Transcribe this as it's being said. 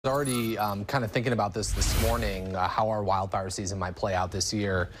Already kind of thinking about this morning, how our wildfire season might play out this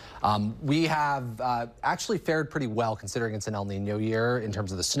year. We have actually fared pretty well considering it's an El Nino year in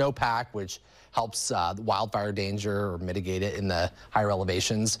terms of the snowpack, which helps the wildfire danger or mitigate it in the higher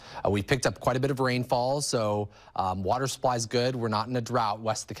elevations. We've picked up quite a bit of rainfall, so water supply is good. We're not in a drought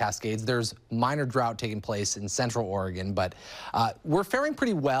west of the Cascades. There's minor drought taking place in central Oregon, but we're faring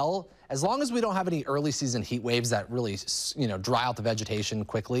pretty well. As long as we don't have any early season heat waves that really, dry out the vegetation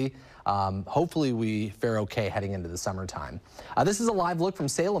quickly, hopefully we fare okay heading into the summertime. This is a live look from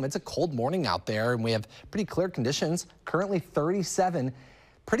Salem. It's a cold morning out there, and we have pretty clear conditions. Currently 37.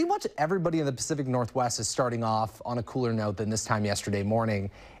 Pretty much everybody in the Pacific Northwest is starting off on a cooler note than this time yesterday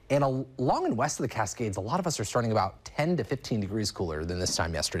morning. And along and west of the Cascades, a lot of us are starting about 10 to 15 degrees cooler than this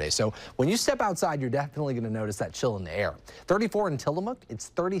time yesterday. So when you step outside, you're definitely going to notice that chill in the air. 34 in Tillamook, it's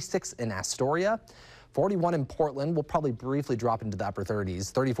 36 in Astoria, 41 in Portland. We'll probably briefly drop into the upper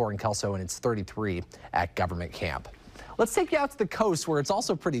 30s, 34 in Kelso, and it's 33 at Government Camp. Let's take you out to the coast where it's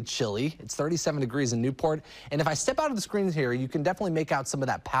also pretty chilly. It's 37 degrees in Newport. And if I step out of the screen here, you can definitely make out some of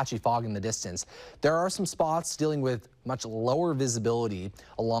that patchy fog in the distance. There are some spots dealing with much lower visibility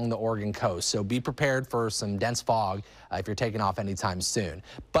along the Oregon coast. So be prepared for some dense fog if you're taking off anytime soon.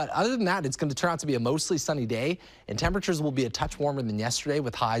 But other than that, it's going to turn out to be a mostly sunny day, and temperatures will be a touch warmer than yesterday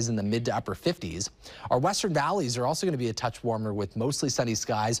with highs in the mid to upper 50s. Our western valleys are also going to be a touch warmer with mostly sunny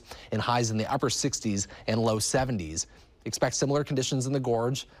skies and highs in the upper 60s and low 70s. Expect similar conditions in the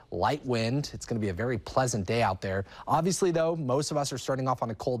gorge, light wind. It's going to be a very pleasant day out there. Obviously, though, most of us are starting off on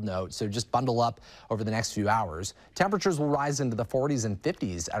a cold note, so just bundle up over the next few hours. Temperatures will rise into the 40s and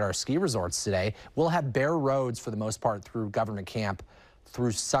 50s at our ski resorts today. We'll have bare roads for the most part through Government Camp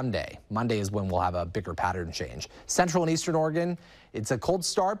through Sunday. Monday is when we'll have a bigger pattern change. Central and eastern Oregon, it's a cold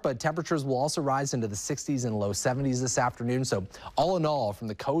start, but temperatures will also rise into the 60s and low 70s this afternoon. So all in all, from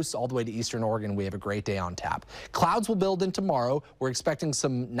the coast all the way to eastern Oregon, we have a great day on tap. Clouds will build in tomorrow. We're expecting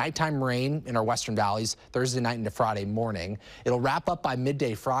some nighttime rain in our western valleys Thursday night into Friday morning. It'll wrap up by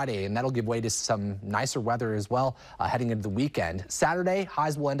midday Friday, and that'll give way to some nicer weather as well heading into the weekend. Saturday,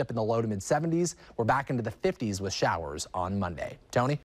 highs will end up in the low to mid 70s. We're back into the 50s with showers on Monday. Tony?